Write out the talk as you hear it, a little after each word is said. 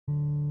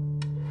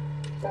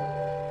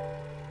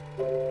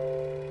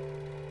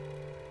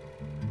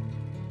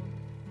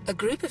A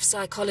group of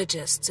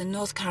psychologists in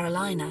North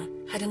Carolina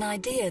had an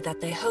idea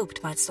that they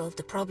hoped might solve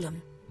the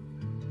problem.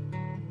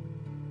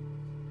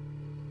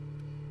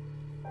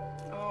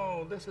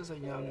 Oh, this is a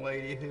young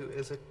lady who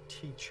is a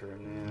teacher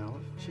now.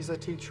 She's a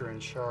teacher in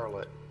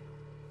Charlotte.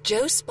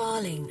 Joe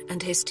Sparling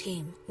and his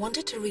team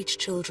wanted to reach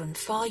children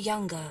far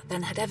younger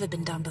than had ever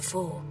been done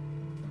before.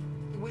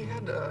 We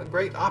had a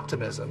great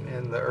optimism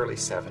in the early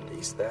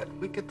 70s that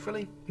we could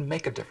really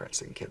make a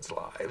difference in kids'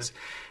 lives,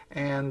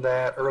 and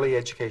that early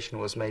education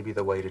was maybe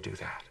the way to do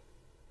that.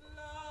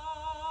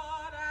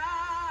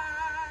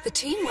 The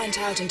team went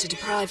out into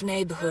deprived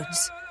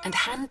neighborhoods and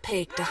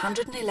handpicked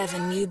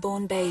 111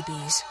 newborn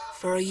babies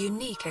for a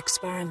unique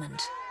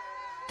experiment.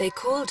 They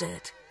called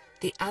it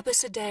the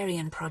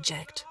Abecedarian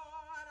Project.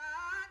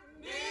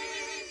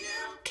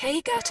 Kay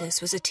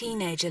Gattis was a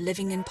teenager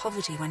living in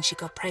poverty when she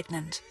got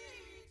pregnant.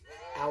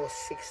 I was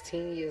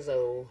 16 years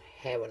old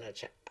having a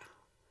child.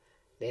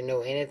 Didn't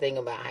know anything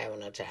about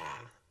having a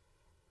child.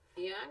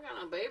 Yeah, I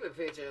got a baby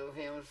picture of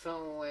him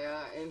somewhere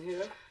in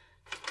here.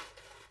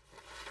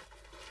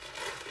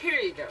 Here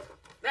you go.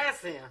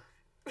 That's him.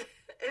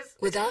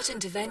 Without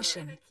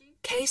intervention,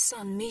 Kay's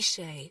son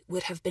Miche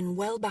would have been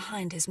well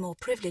behind his more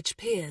privileged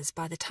peers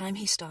by the time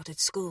he started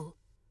school.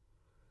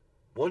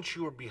 Once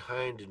you are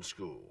behind in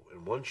school,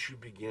 and once you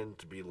begin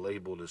to be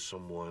labeled as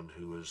someone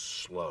who is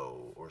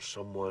slow or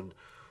someone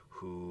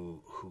who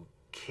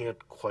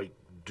can't quite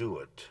do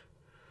it,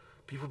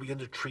 people begin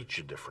to treat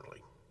you differently,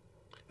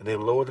 and they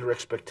lower their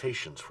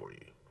expectations for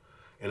you.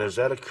 And as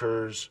that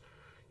occurs,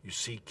 you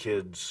see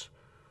kids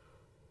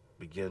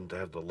begin to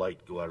have the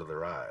light go out of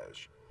their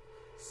eyes.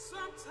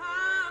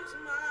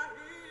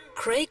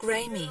 Craig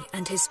Ramey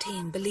and his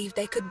team believed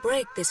they could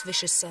break this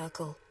vicious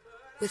circle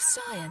with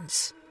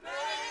science.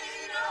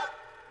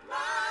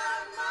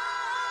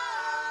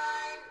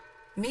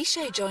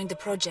 Miche joined the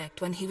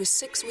project when he was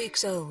 6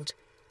 weeks old,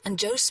 and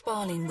Joe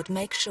Sparling would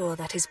make sure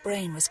that his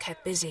brain was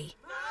kept busy.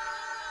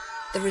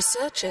 The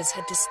researchers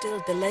had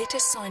distilled the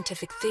latest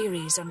scientific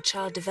theories on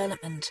child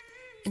development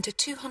into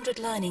 200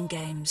 learning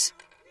games.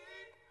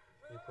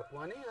 You put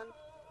one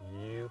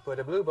in, you put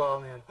a blue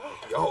ball in.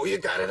 Oh, you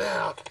got it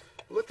out.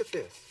 Look at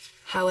this.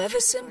 However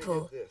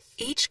simple,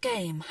 each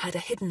game had a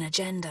hidden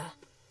agenda.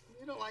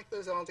 You don't like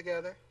those all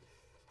together?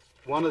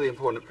 One of the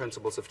important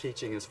principles of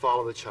teaching is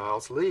follow the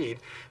child's lead,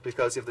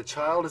 because if the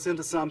child is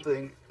into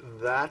something,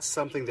 that's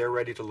something they're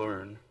ready to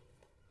learn.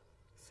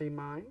 See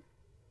mine?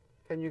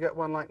 Can you get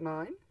one like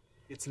mine?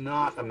 It's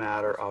not a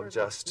matter of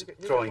just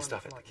throwing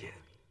stuff at the kid.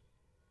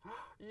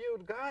 You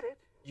got it.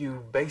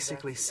 You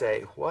basically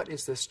say, what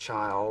is this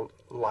child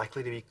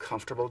likely to be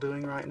comfortable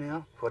doing right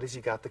now? What has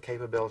he got the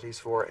capabilities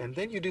for? And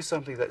then you do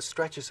something that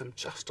stretches him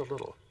just a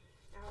little.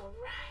 All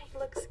right,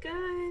 looks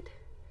good.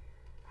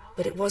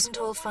 But it wasn't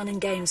all fun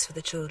and games for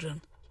the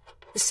children.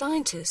 The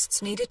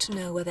scientists needed to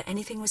know whether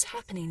anything was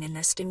happening in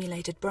their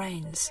stimulated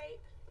brains.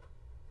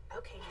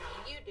 Okay,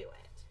 now you do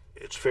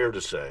it. It's fair to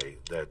say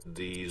that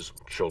these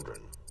children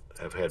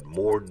have had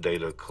more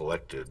data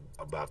collected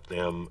about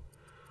them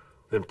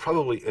than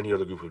probably any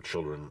other group of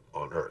children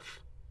on Earth.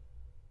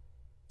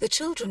 The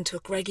children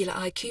took regular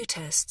IQ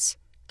tests,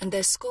 and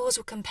their scores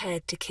were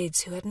compared to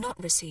kids who had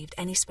not received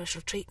any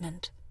special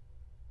treatment.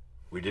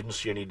 We didn't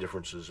see any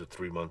differences at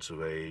 3 months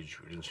of age.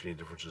 We didn't see any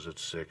differences at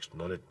 6,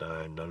 none at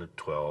 9, none at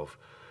 12.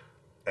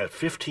 At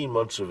 15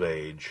 months of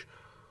age,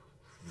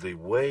 the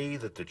way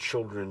that the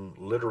children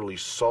literally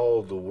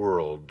saw the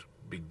world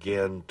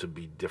began to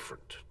be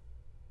different.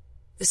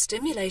 The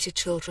stimulated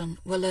children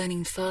were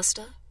learning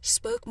faster,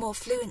 spoke more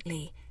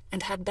fluently,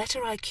 and had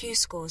better IQ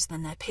scores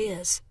than their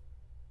peers.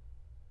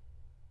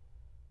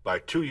 By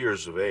 2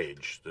 years of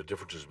age, the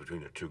differences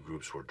between the two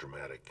groups were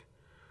dramatic.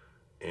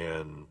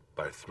 And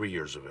by 3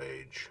 years of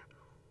age,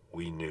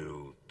 we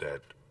knew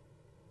that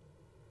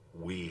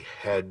we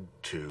had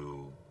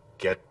to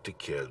get to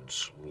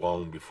kids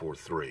long before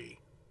 3.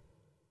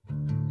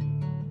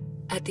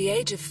 At the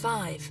age of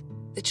 5,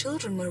 the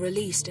children were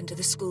released into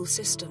the school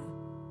system.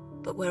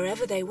 But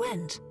wherever they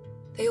went,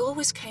 they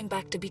always came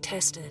back to be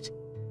tested.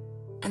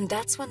 And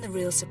that's when the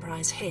real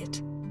surprise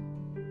hit.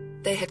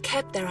 They had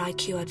kept their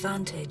IQ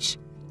advantage,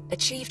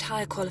 achieved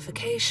higher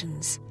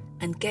qualifications,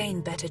 and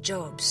gained better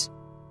jobs.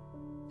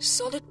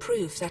 Solid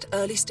proof that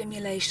early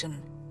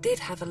stimulation did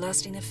have a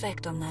lasting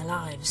effect on their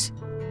lives.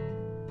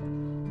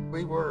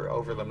 We were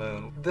over the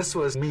moon. This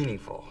was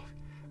meaningful.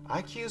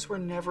 IQs were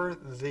never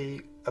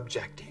the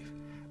objective,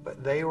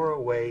 but they were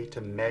a way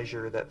to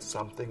measure that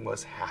something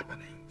was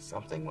happening.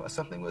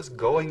 Something was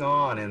going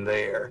on in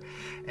there,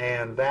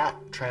 and that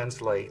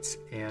translates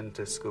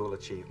into school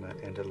achievement,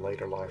 into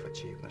later life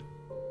achievement.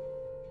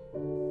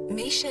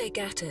 Miche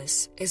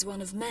Gattis is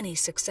one of many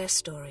success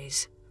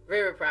stories.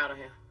 Very proud of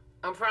him.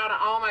 I'm proud of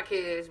all my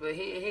kids, but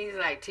he's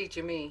like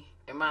teaching me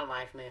in my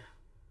life now.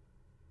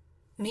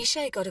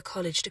 Miche got a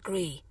college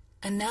degree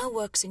and now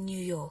works in New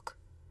York.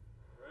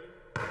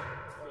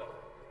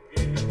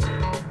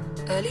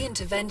 Early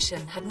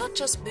intervention had not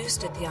just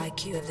boosted the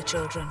IQ of the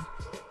children,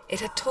 It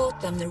had taught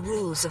them the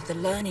rules of the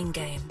learning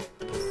game.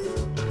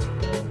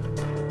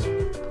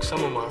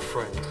 Some of my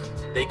friends,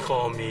 they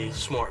call me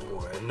smart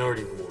boy, a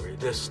nerdy boy,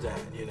 this, that,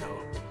 you know.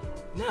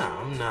 Nah,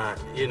 I'm not,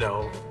 you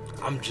know,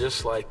 I'm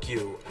just like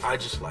you. I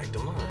just like to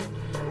learn.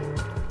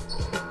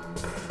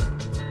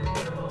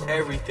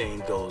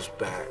 Everything goes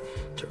back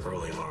to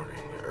early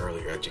learning,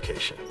 early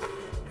education.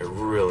 It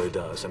really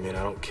does. I mean,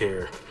 I don't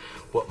care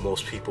what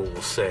most people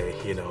will say,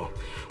 you know,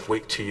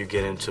 wait till you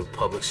get into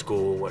public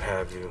school, what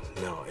have you.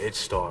 No, it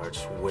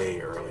starts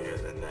way earlier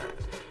than that.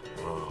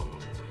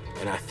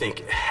 And I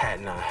think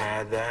hadn't I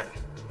had that,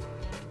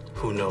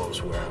 who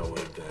knows where I would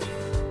have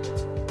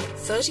been.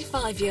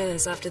 35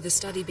 years after the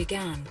study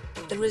began,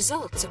 the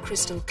results are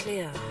crystal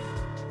clear.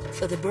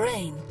 For the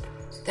brain,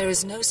 there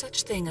is no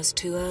such thing as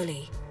too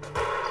early.